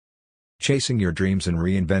Chasing your dreams and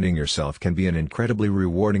reinventing yourself can be an incredibly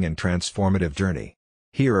rewarding and transformative journey.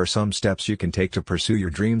 Here are some steps you can take to pursue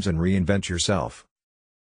your dreams and reinvent yourself.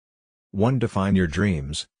 1. Define your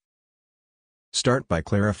dreams. Start by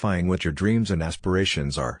clarifying what your dreams and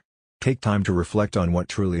aspirations are. Take time to reflect on what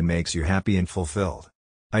truly makes you happy and fulfilled.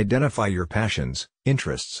 Identify your passions,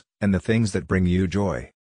 interests, and the things that bring you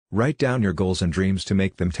joy. Write down your goals and dreams to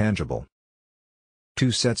make them tangible.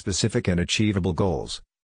 2. Set specific and achievable goals.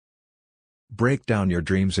 Break down your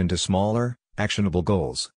dreams into smaller, actionable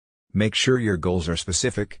goals. Make sure your goals are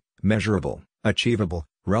specific, measurable, achievable,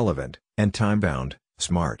 relevant, and time-bound.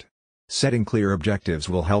 Smart. Setting clear objectives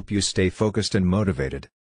will help you stay focused and motivated.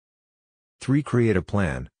 3. Create a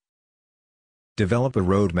plan. Develop a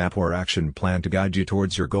roadmap or action plan to guide you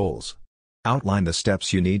towards your goals. Outline the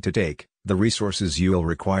steps you need to take, the resources you will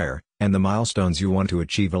require, and the milestones you want to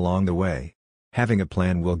achieve along the way. Having a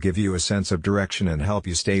plan will give you a sense of direction and help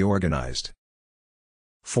you stay organized.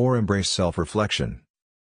 4. Embrace self-reflection.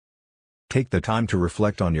 Take the time to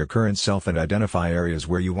reflect on your current self and identify areas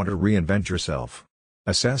where you want to reinvent yourself.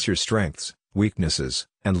 Assess your strengths, weaknesses,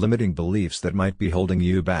 and limiting beliefs that might be holding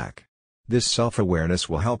you back. This self-awareness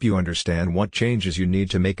will help you understand what changes you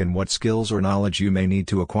need to make and what skills or knowledge you may need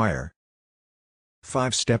to acquire.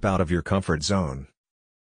 5. Step out of your comfort zone.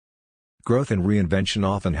 Growth and reinvention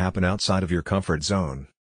often happen outside of your comfort zone.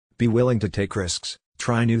 Be willing to take risks,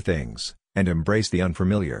 try new things, and embrace the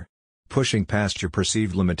unfamiliar. Pushing past your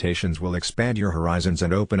perceived limitations will expand your horizons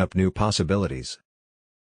and open up new possibilities.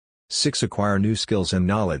 6. Acquire new skills and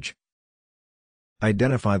knowledge.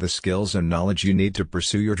 Identify the skills and knowledge you need to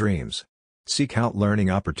pursue your dreams. Seek out learning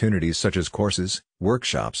opportunities such as courses,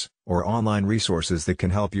 workshops, or online resources that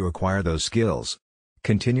can help you acquire those skills.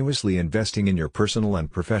 Continuously investing in your personal and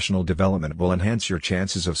professional development will enhance your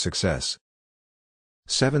chances of success.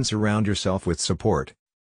 7. Surround yourself with support.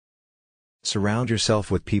 Surround yourself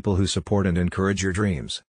with people who support and encourage your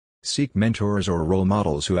dreams. Seek mentors or role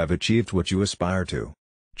models who have achieved what you aspire to.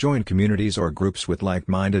 Join communities or groups with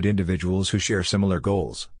like-minded individuals who share similar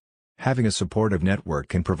goals. Having a supportive network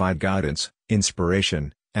can provide guidance,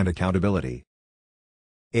 inspiration, and accountability.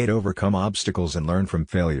 8. Overcome obstacles and learn from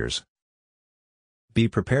failures. Be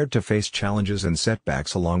prepared to face challenges and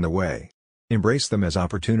setbacks along the way. Embrace them as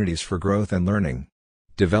opportunities for growth and learning.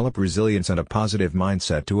 Develop resilience and a positive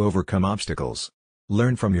mindset to overcome obstacles.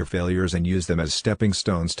 Learn from your failures and use them as stepping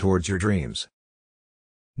stones towards your dreams.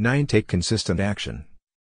 9. Take consistent action.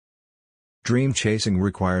 Dream chasing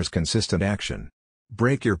requires consistent action.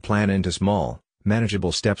 Break your plan into small,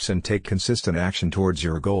 manageable steps and take consistent action towards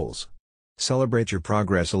your goals. Celebrate your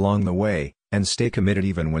progress along the way, and stay committed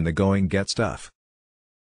even when the going gets tough.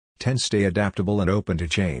 10. Stay adaptable and open to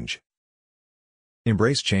change.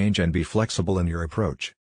 Embrace change and be flexible in your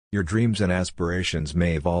approach. Your dreams and aspirations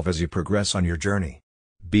may evolve as you progress on your journey.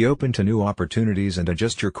 Be open to new opportunities and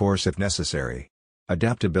adjust your course if necessary.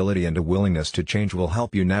 Adaptability and a willingness to change will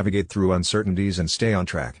help you navigate through uncertainties and stay on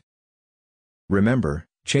track. Remember,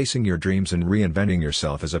 chasing your dreams and reinventing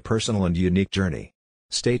yourself is a personal and unique journey.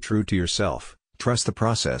 Stay true to yourself, trust the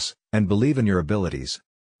process, and believe in your abilities.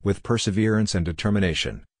 With perseverance and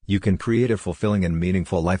determination, you can create a fulfilling and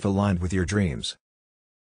meaningful life aligned with your dreams.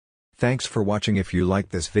 Thanks for watching. If you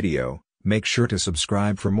liked this video, make sure to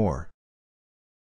subscribe for more.